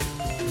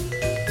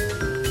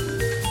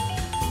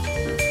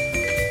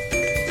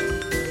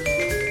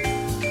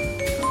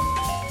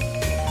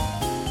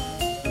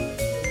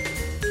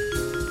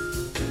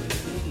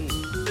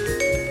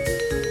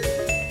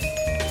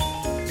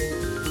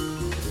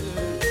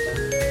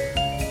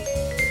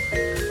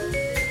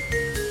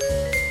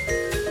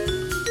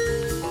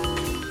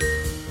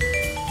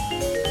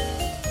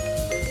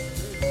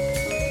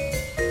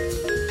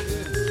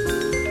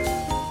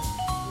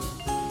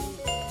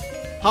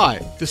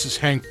Hi, this is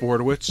Hank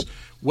Bordowitz.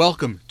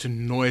 Welcome to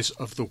Noise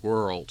of the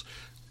World,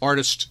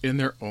 Artists in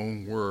Their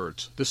Own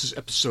Words. This is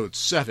episode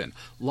 7,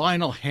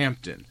 Lionel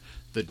Hampton,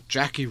 the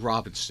Jackie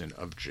Robinson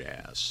of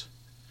jazz.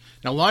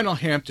 Now, Lionel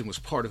Hampton was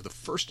part of the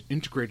first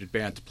integrated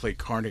band to play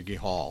Carnegie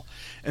Hall,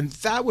 and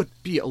that would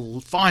be a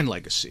fine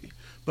legacy.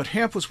 But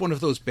Hamp was one of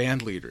those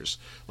band leaders,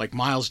 like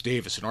Miles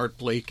Davis and Art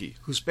Blakey,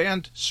 whose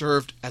band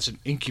served as an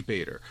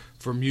incubator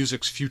for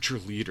music's future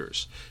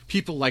leaders.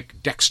 People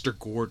like Dexter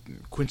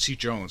Gordon, Quincy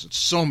Jones, and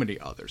so many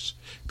others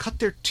cut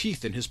their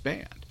teeth in his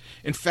band.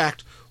 In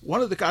fact,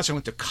 one of the guys I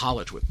went to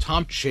college with,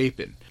 Tom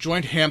Chapin,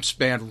 joined Hamp's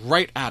band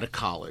right out of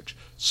college.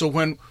 So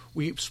when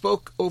we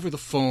spoke over the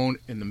phone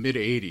in the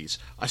mid-'80s,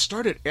 I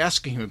started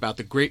asking him about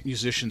the great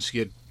musicians he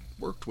had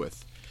worked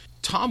with.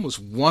 Tom was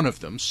one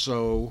of them,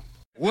 so...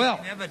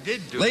 Well,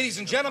 ladies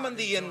and gentlemen,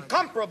 the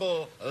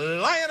incomparable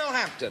Lionel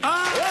Hampton.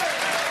 Tom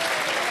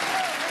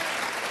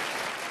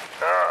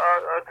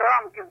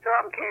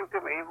came to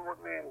me, even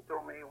with me, and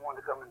told me he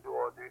wanted to come and do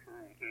auditions,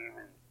 and he came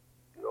and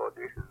did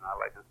auditions, and I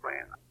liked his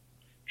playing.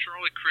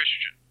 Charlie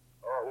Christian.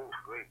 Oh, he was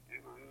great. He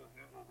was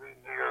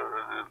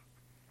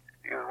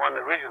one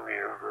of the original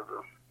leaders of the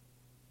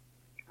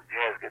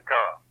jazz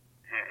guitar.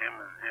 Him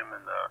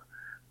and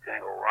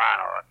Django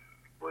Reinhardt.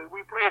 We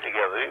played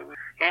together.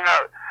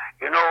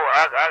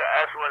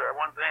 That's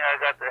one thing I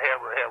got to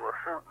have a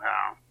suit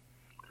now,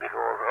 because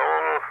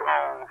all those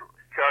songs,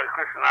 Charlie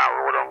Christian and I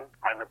wrote them,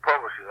 and the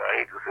publisher,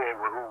 I hate to say it,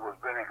 who was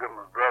Benny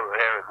Goodman's brother,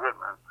 Harry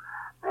Goodman,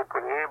 they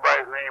put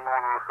everybody's name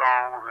on those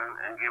songs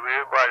and give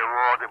everybody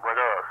royalty but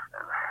us.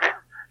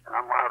 And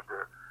I'm gonna have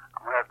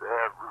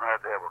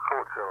to have a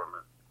coach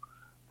element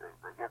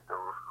to get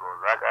those,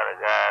 because I got a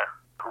guy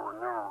who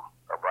knew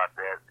about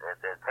that at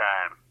that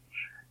time,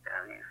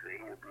 and he said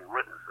he'd be a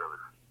witness of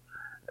it.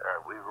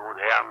 We wrote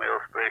the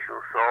Airmail Special,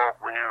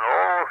 Soft Wind,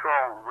 all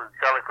songs with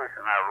Charlie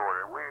Christian and I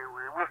wrote it. We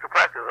used to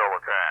practice all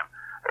the time.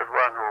 That's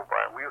what I know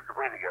about it. We used to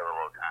play together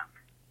all the time.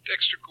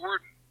 Dexter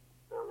Gordon.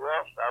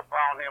 Well, I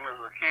found him as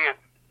a kid.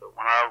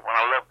 When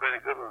I left Benny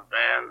Goodman's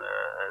band,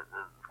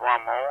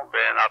 formed my own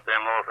band out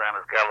there in Los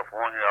Angeles,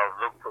 California, I was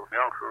looking for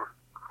youngsters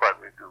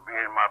to be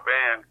in my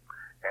band,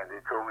 and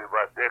they told me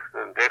about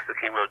Dexter, and Dexter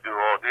came up to do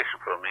an audition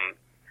for me,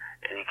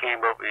 and he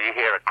came up and he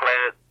had a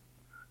clad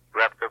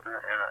wrapped up in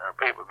a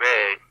paper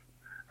bag.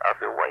 I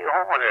said, "Why you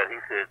home with that?"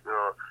 He said,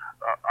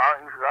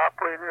 "I'll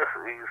play this."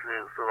 He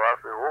said, so I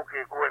said,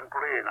 "Okay, go ahead and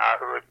play." And I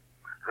heard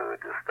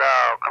the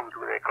style come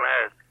through that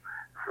class.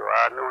 So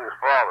I knew his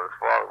father. His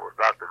father was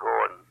Dr.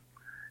 Gordon.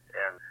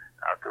 And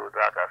I told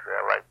Doc, I said,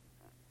 "I like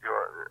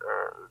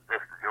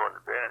Dexter join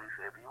the band." He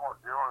said, "If you want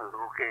to join us,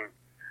 okay."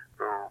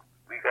 So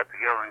we got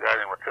together and got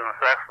him a tenor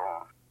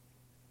saxophone.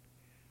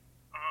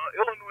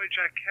 Illinois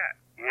Jack Cat.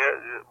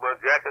 Yeah, well,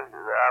 Jack,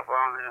 I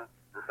found him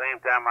the same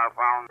time I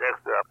found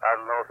Dexter out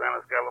in Los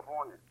Angeles,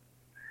 California.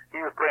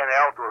 He was playing the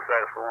alto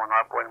saxophone, and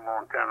I put him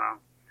on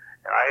tenor.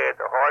 And I had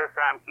the hardest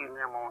time keeping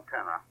him on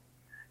tenor.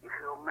 He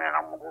said, "Oh, man,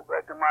 I'm going to go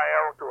back to my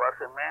alto." I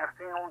said, "Man,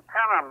 stay on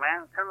tenor,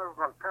 man. Tenor's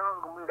going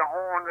to be the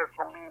horn that's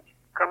going to be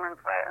coming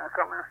fast and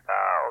coming in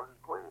style.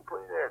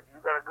 Play that. You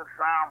got a good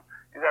sound.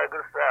 You got a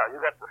good style. You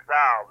got the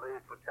style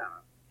made for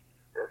tenor."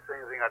 That's the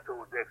same thing I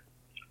told Dexter.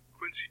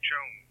 Quincy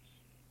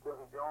Jones.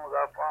 Quincy Jones,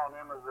 I found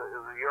him as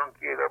a young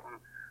kid up in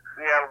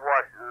Seattle,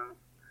 Washington.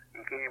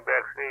 He came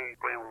backstage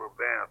playing with a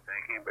band up there.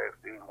 He came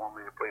backstage and wanted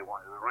me to play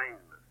one of his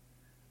arrangements.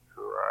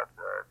 So I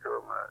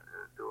told him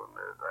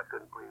that I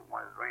couldn't play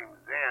one of his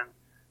arrangements then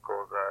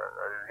because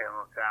I didn't have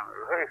no time to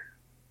rehearse.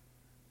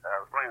 I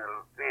was playing a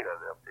little theater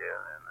up there,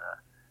 and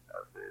I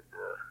said,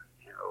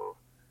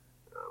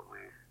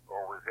 we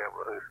always have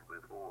rehearsal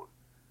before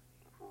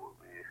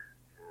we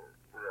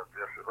have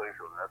dress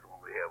rehearsal, and that's when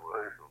we have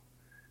rehearsal.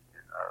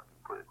 And I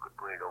could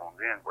play it on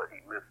then, but he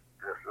missed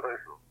dress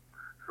rehearsal.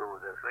 So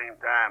at the same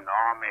time, the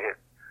Army had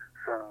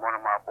sent one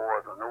of my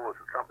boys who knew was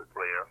a trumpet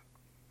player,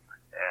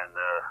 and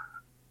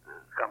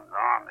come to the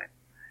Army.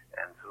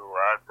 And so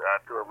I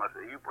told him, I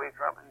said, "You play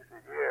trumpet?" He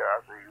said, "Yeah."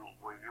 I said,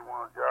 "You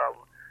want a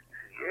job?" He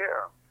said,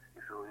 "Yeah."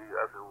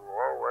 I said, "Well,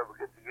 all right, we'll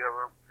get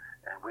together,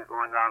 and we're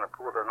going down to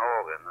Portland,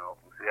 Oregon.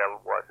 From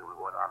Seattle, Washington, we're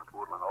going down to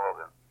Portland,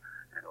 Oregon,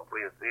 and we'll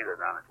play a theater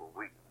down there for a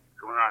week.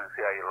 Come down and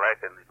see how you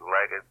like it, and if you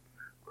like it,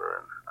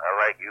 I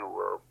like you,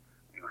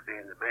 you can stay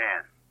in the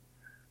band."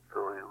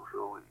 So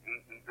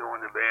he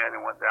joined the band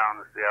and went down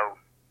to Seattle,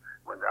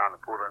 went down to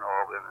Portland,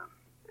 Oregon, and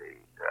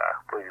I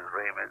played his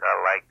arrangement. I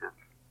liked it.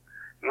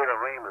 He had an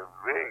arrangement,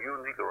 a very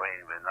unique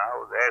arrangement. I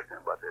was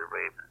asking about that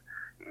arrangement.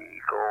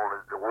 He called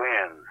it the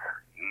winds.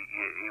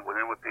 He would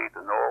imitate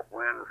the north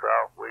wind, the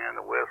south wind,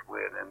 the west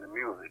wind, and the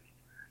music.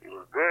 It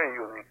was a very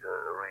unique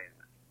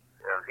arrangement.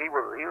 And he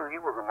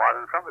was a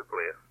modern trumpet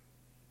player.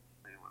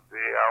 He was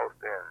very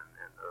outstanding.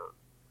 And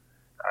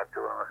I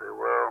told him, I said,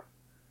 "Well,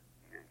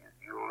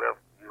 you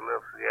left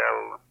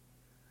Seattle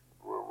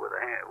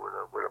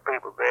with a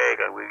paper bag,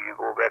 and you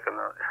go back in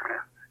the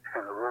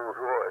in the Rolls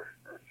Royce."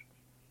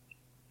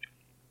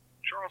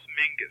 Charles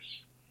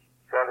Mingus.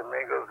 Charlie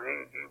Mingus,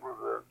 he was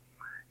a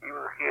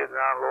kid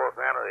down in Los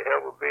Angeles, a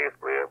hell of a bass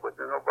player, but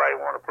nobody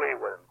wanted to play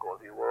with him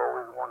because he was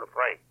always wanting to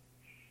fight.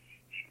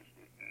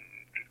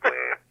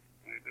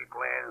 He'd be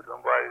playing and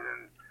somebody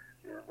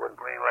wasn't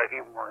playing like he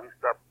wanted. He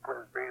stopped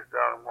putting his bass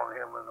down and wanted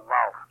him in the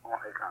mouth, all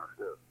that kind of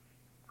stuff.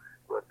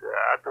 But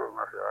I told him,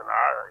 I said,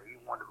 he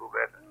wanted to go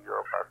back to New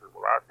York. I said,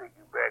 well, I'll take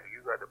you back.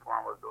 You got to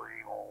promise, though,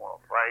 you ain't going to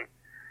want to fight.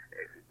 And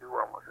if you do,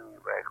 I'm going to send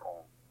you back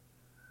home.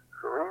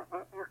 So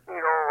he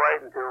stayed all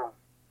right until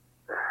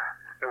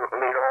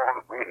later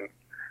on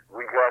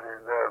we got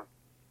his,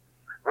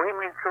 well, he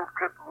made a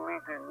trip with me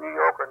to New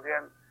York and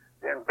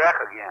then back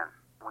again.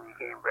 When he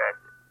came back,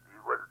 he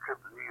was a trip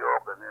to New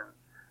York and then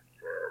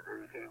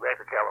he came back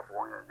to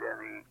California and then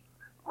he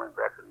went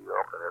back to New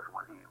York and that's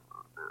when he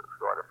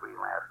started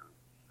freelancing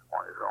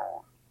on his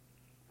own.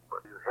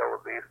 But he was a hell of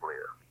a bass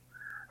player.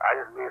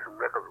 I just made some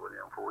records with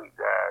him before he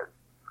died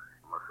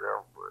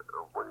myself. But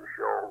Woody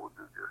Shaw, who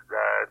just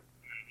died,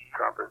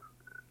 trumpet,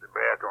 the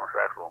baritone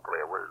saxophone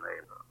player, what's his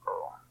name?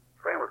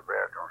 Famous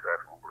baritone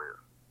saxophone player.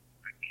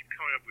 I keep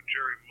coming up with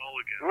Jerry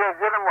Mulligan. Yeah,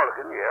 Jerry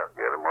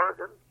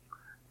Mulligan,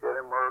 Jerry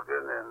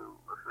Mulligan and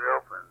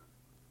myself and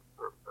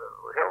a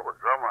hell of a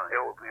drummer and a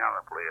hell of a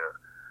piano player.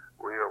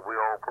 We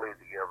all played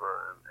together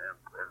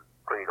and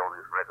played on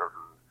these records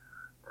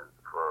and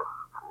for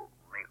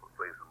me to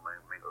play some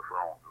Mingle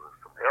songs.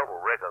 Some hell of a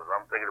records.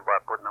 I'm thinking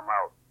about putting them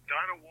out.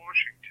 Dinah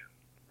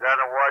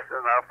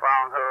Washington, I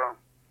found her.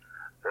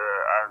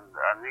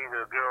 I needed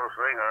a girl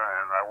singer,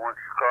 and I went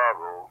to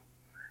Chicago,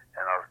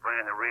 and I was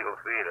playing the Regal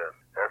Theater.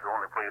 That's the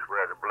only place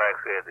where the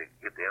blacks had to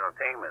get the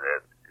entertainment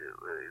at,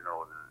 in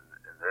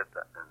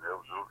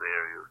those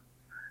areas.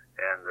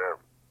 And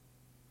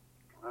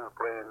we were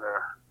playing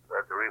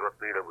at the Regal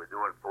Theater. We're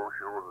doing 4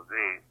 shows a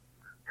day,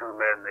 2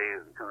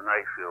 matinees and 2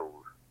 night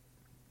shows.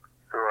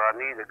 So I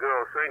needed a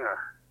girl singer.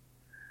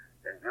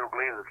 And Joe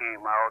Glazer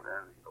came out,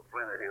 and a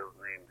friend of his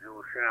named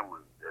Jules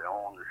Sherman that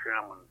owned the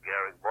Sherman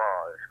Garrick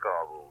Bar in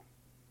Chicago.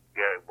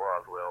 Garrick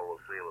Bar is where all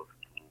those sailors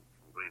from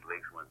Great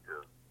Lakes went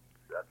to.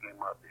 So I came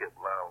out to help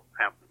Lionel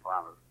Hampton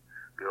find a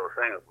girl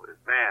singer for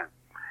his band.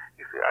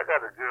 He said, I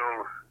got a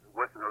girl who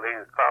went to the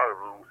ladies' powder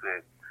room,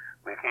 said,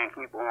 we can't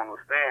keep her on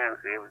the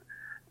stand. Said,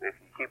 if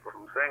you keep her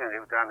from singing,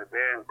 every time the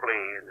band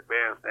play, and the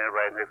band stand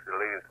right next to the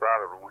ladies'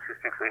 powder room, she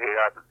sticks her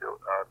head out the door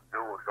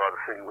and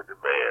started singing with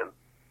the band.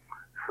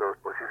 So,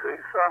 but she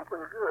said, you sound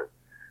pretty good.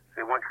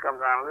 She said, why don't you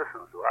come down and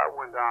listen? So I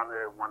went down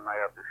there one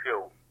night after the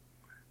show,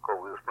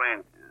 because we was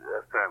playing,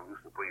 last time we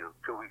used to play a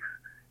 2 weeks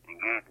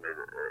engagement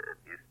at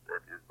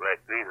these black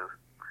theaters,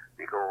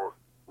 because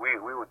we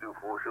would do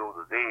 4 shows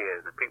a day,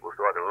 and the people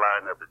started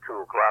lining up at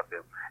 2 o'clock,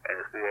 and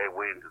they stayed there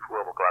waiting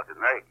until 12 o'clock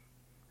at night.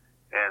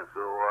 And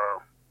so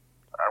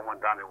I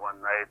went down there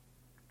one night,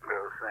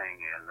 her sing,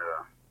 and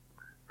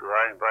so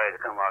I invited her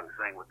to come out and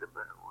sing with the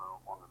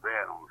on the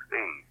band on the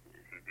stage,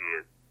 and she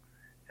did.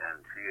 And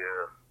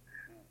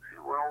she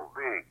went over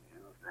big,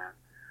 you understand?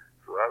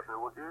 So I said,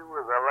 well, gee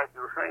whiz, I like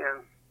your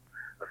singing.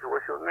 I said,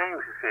 what's your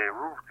name? She said,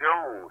 Ruth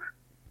Jones.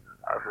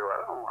 I said,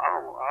 well, I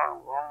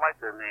don't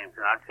like that name.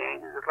 Can I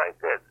change it just like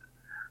that?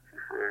 She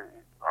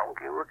said, I don't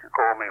care what you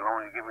call me as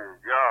long as you give me the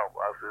job.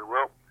 I said,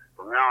 well,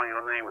 from now on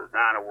your name is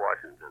Dinah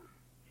Washington.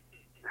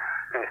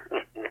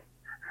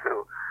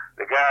 So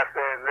the guy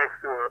standing next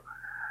to her,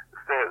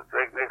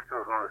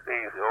 on the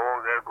stage, said,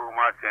 oh, there goes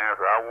my chance.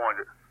 I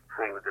wanted to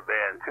sing with the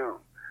band too.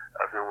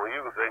 I said, well,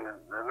 you can sing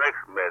the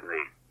next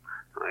matinee.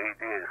 So he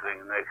did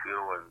sing the next show,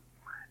 and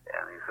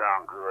he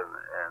sounded good,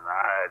 and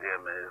I had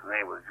him, and his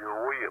name was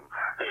Joe Williams.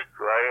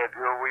 So I had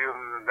Joe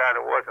Williams and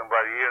Dinah Washington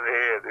about a year and a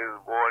half. This was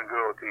a boy and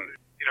girl team.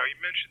 You know, you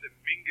mentioned that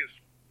Mingus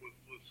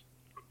was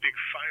a big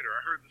fighter.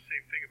 I heard the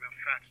same thing about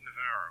Fats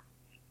Navarro.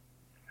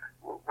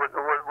 What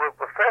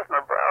Fats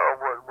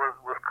Navarro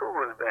was cool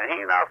in the band.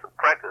 He and I used to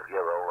practice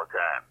together all the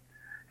time.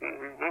 We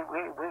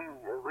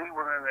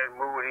were in that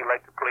mood. He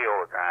liked to play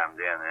all the time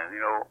then, and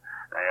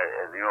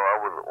I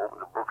would open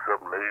the books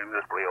up and let him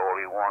just play all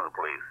he wanted to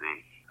play.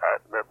 See,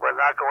 but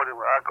I caught him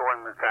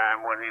a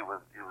time when he was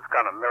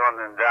kind of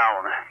mellowing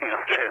down. You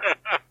know.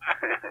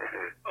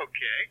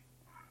 Okay.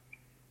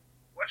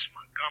 Wes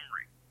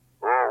Montgomery.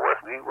 Oh,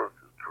 Wes, he was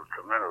a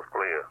tremendous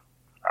player.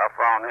 I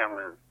found him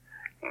and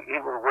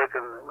he was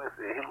working. Let me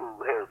see, he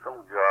had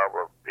some job,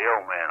 a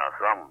bellman or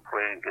something,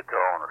 playing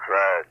guitar on the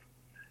side.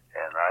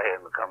 And I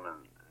had him come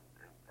and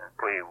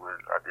play with.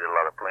 I did a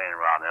lot of playing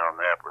around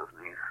Indianapolis,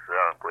 and he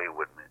sat and played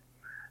with me.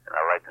 And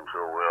I liked him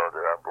so well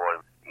that I brought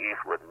him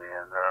east with me,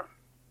 and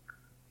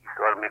he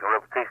started making a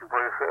reputation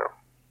for himself.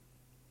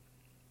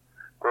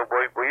 But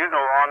you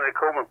know, Ornette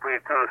Coleman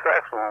played tenor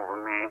saxophone for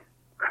me.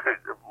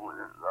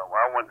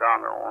 I went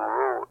down there on the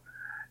road,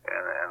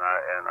 and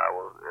I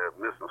was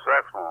missing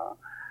saxophone,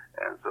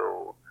 and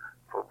so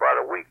for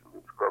about a week,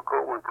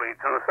 Coleman played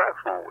tenor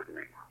saxophone with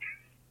me.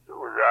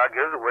 I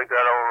guess it worked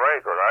out all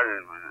right, because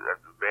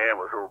the band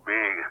was so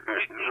big,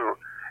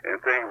 and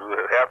things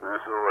were happening,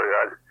 so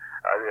I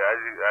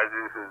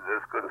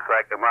just couldn't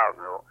psych them out,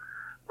 you know.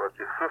 But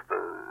his sister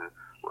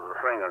was a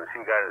singer, and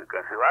she said,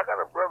 I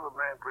got a brother,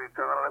 man, pretty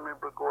tenor, let me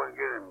go and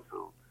get him.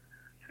 So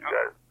she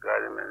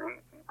got him, and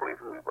he played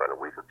for me about a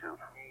week or two.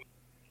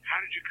 How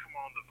did you come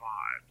on the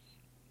Vibes?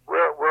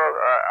 Well,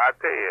 I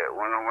tell you,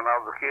 when I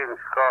was a kid in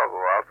Chicago,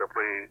 I also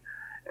played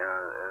in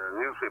a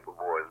newspaper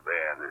boys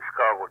band, the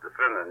Chicago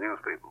Defender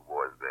newspaper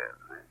boys band.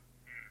 See?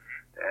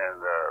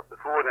 And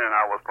before then,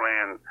 I was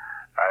playing.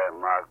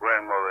 My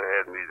grandmother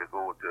had me to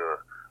go to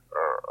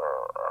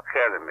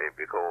academy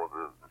because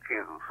the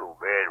kids were so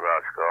bad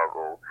around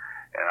Chicago,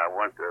 and I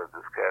went to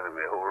this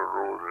academy, Holy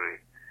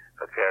Rosary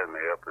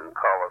Academy, up in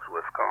Collis,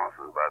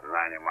 Wisconsin, about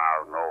 90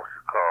 miles north of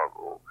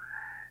Chicago,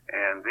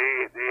 and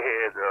they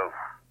had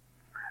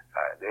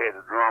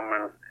a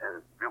drumming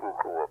and bugle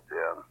corps up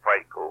there, and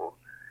fight corps,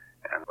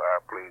 and I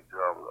played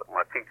drums.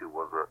 My teacher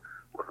was a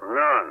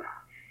nun,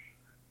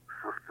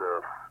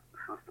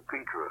 Sister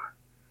Petra.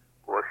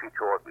 Well, she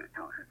taught me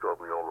too. She taught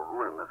me all the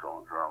rudiments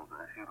on drums,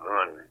 and she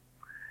learned me.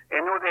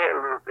 And they had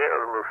a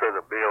little set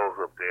of bells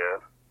up there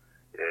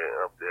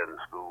in the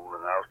school,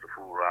 and I used to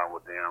fool around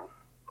with them,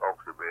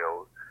 Oxford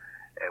bells.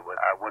 And when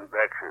I went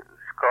back to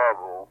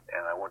Chicago,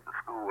 and I went to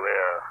school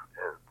there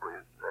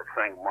at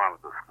St.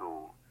 Monica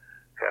School,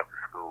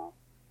 Catholic school,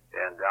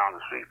 and down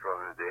the street from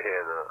it, they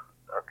had a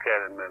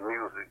Academy of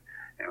Music,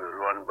 and it was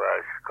run by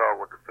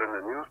Chicago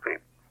Defender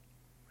newspaper.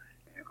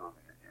 You could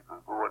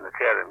go in the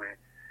academy,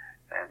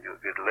 and you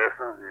get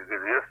lessons, you get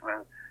an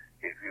instrument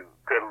if you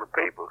peddle the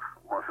papers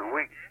once a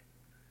week.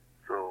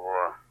 So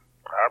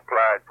I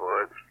applied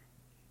for it,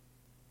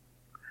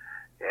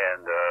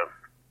 and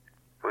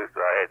first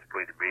I had to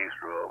play the bass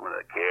drum, and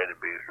I carried the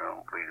bass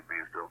drum, played the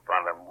bass drum,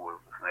 finally I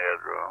moved to the snare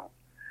drum.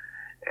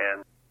 And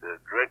the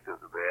director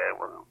of the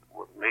band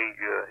was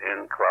Major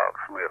N. Clark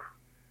Smith.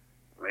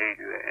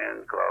 Major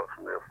N. Clark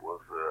Smith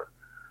was the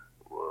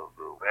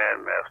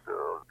bandmaster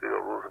of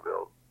Theodore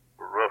Roosevelt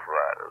Rough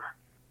Riders.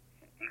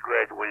 He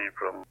graduated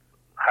from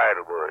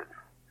Heidelberg,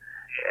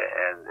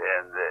 and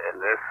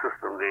that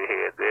system they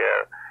had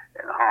there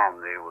in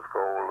Harmony was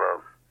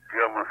called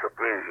German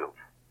Solfeggio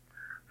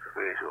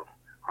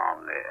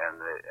Harmony, and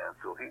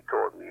so he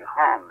taught me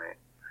harmony.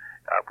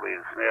 I played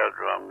the snare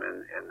drum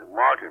in the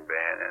marching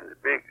band, and the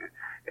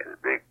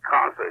big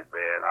concert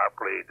band. I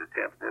played the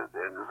timpani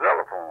and the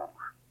xylophones.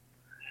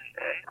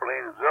 And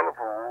playing the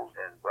xylophones,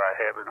 and by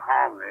having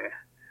harmony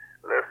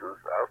lessons,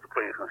 I used to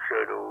play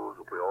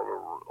concertos, play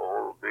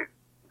all the big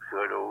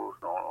concertos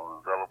on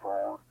the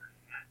xylophones,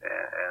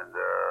 and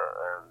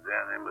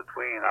then in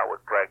between I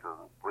would practice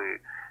and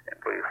play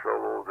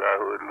solos. I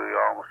heard Louis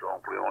Armstrong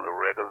play on the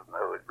records, and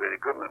I heard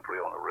Betty Goodman play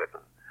on the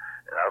records,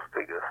 and I used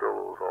to take their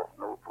solos off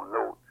note for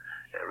note.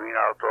 And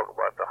I'll talk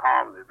about the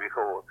harmony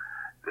because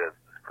the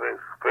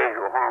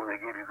spatial harmony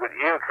gives you good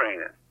ear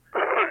training,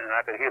 and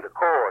I could hear the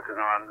chords, and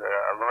I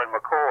learned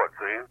my chords,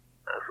 see.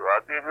 So I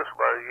did this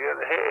about a year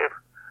and a half.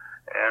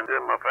 And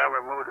then my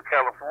family moved to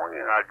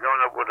California, and I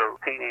joined up with a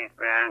teenage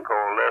band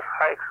called Les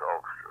Hikes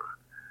Orchestra.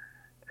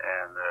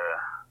 And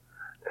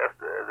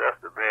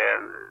that's the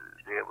band.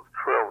 There was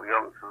 12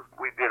 youngsters.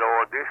 We did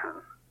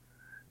auditions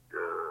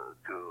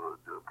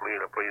to play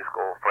at a place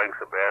called Frank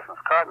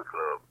Sebastian's Cotton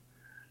Club.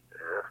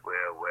 And that's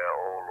where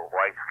all the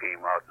whites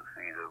came out to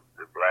see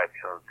the black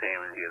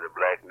entertainment here, the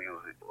black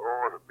music,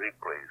 all the big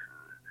places.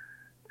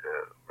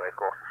 Right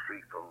across the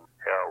street from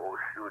Harold's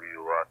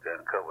studio out there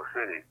in Culver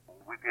City.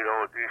 We did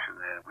audition,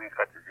 and we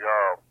got the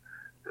job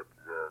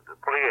to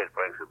play at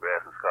Frank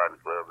Sebastian's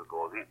Cotton Club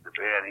because the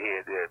band he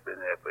had there had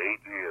been there for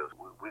 8 years.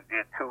 We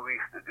did 2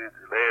 weeks. We did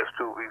the last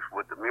 2 weeks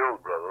with the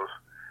Mills Brothers,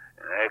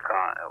 and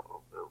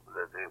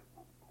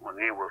when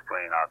they was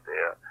playing out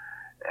there,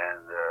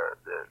 and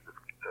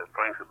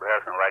Frank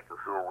Sebastian liked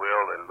it so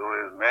well, and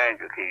Louis'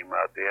 manager came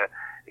out there.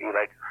 He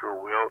liked it so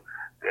well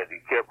that he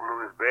kept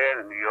Louis'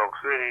 band in New York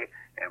City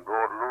and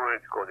brought Louis,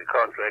 because they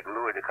contracted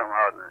Louis to come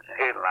out and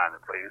headline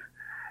the place.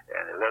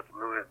 And they left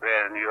Louis'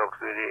 band in New York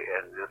City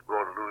and just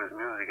brought Louis'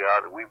 music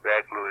out, and we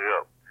backed Louis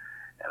up.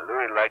 And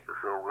Louis liked it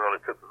so well, he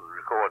took us to the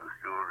recording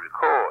studio to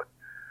record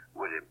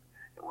with him.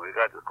 And when we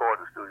got to the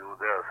recording studio,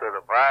 there was a set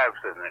of vibes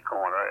sitting in the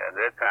corner, and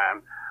that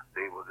time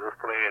they were just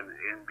playing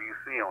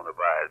NBC on the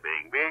vibes.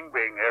 Bing, bing,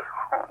 bing, that's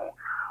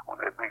on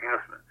that big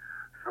instrument.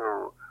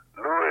 So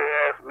Louis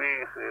asked me,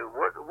 he said,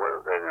 what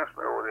is that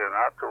instrument over there? And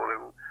I told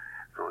him,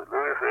 so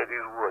Louis said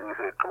these words. He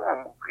said, come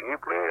on, can you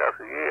play it? I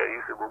said, yeah. He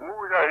said, well, move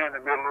it out here in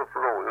the middle of the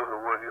floor. This is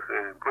the word he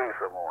said, and play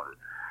some on it.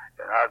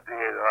 And I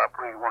did. I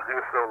played one of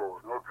his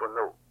solos, note for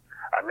note.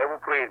 I never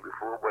played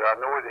before, but I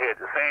know it had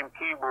the same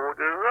keyboard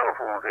that the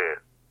xylophones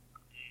had.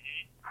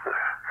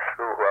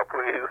 So I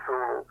played his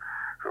solo.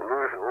 So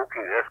Louis said,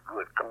 okay, that's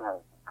good. Come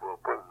on,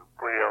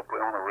 play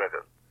on the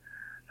record.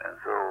 And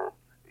so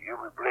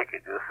Hubert Blake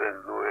had just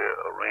sent Louis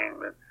an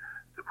arrangement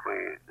to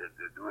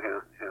do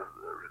his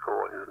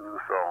record his new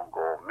song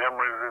called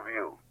Memories of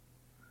You.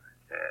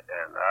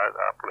 And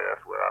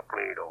that's what I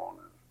played on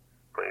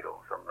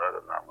some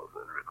other numbers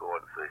in the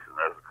recording session.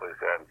 That's the first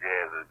time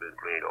jazz has been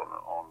played on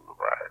the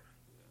vibes.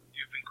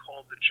 You've been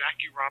called the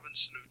Jackie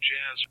Robinson of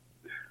jazz.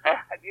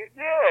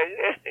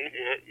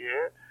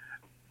 yeah.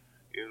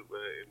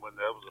 When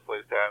that was the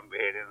first time we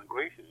had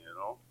integration, you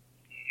know.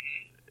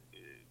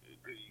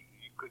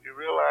 Could you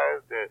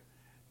realize that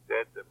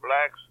the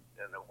blacks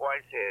and the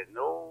whites had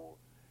no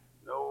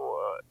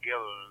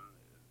gathering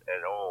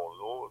at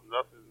all,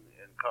 nothing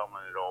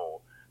common at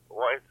all. The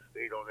whites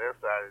stayed on their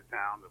side of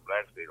town, the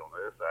blacks stayed on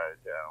their side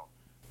of town.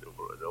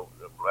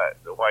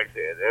 The whites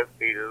had their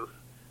theaters,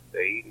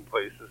 their eating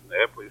places, and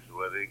their places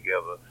where they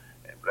together,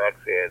 and blacks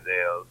had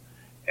theirs,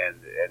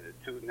 and the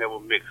two never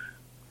mixed.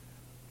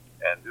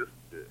 And this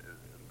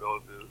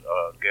those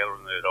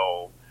gathering it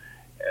all.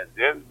 And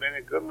then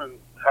Benny Goodman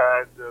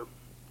hired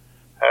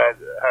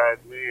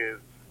me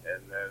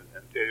and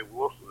Teddy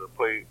Wilson to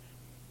play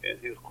in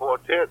his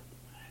quartet,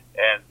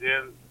 and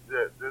then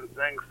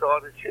things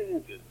started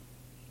changing.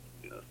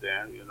 You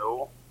understand? And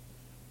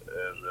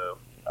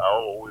I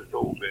always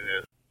told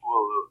Benny,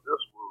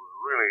 this was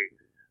really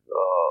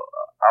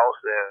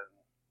outstanding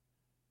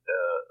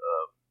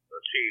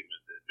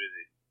achievement that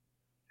Benny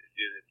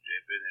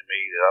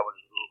made. I was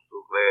so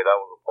glad I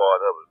was a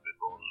part of it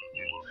because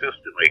it was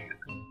history making.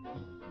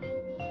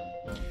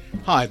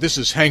 Hi, this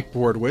is Hank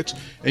Bordwitz,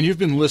 and you've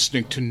been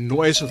listening to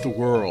Noise of the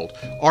World,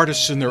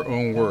 Artists in Their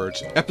Own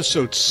Words,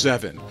 Episode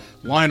 7,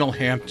 Lionel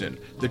Hampton,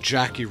 the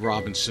Jackie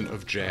Robinson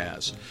of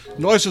Jazz.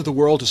 Noise of the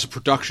World is a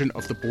production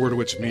of the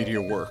Bordwitz Media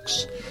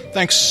Works.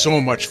 Thanks so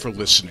much for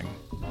listening.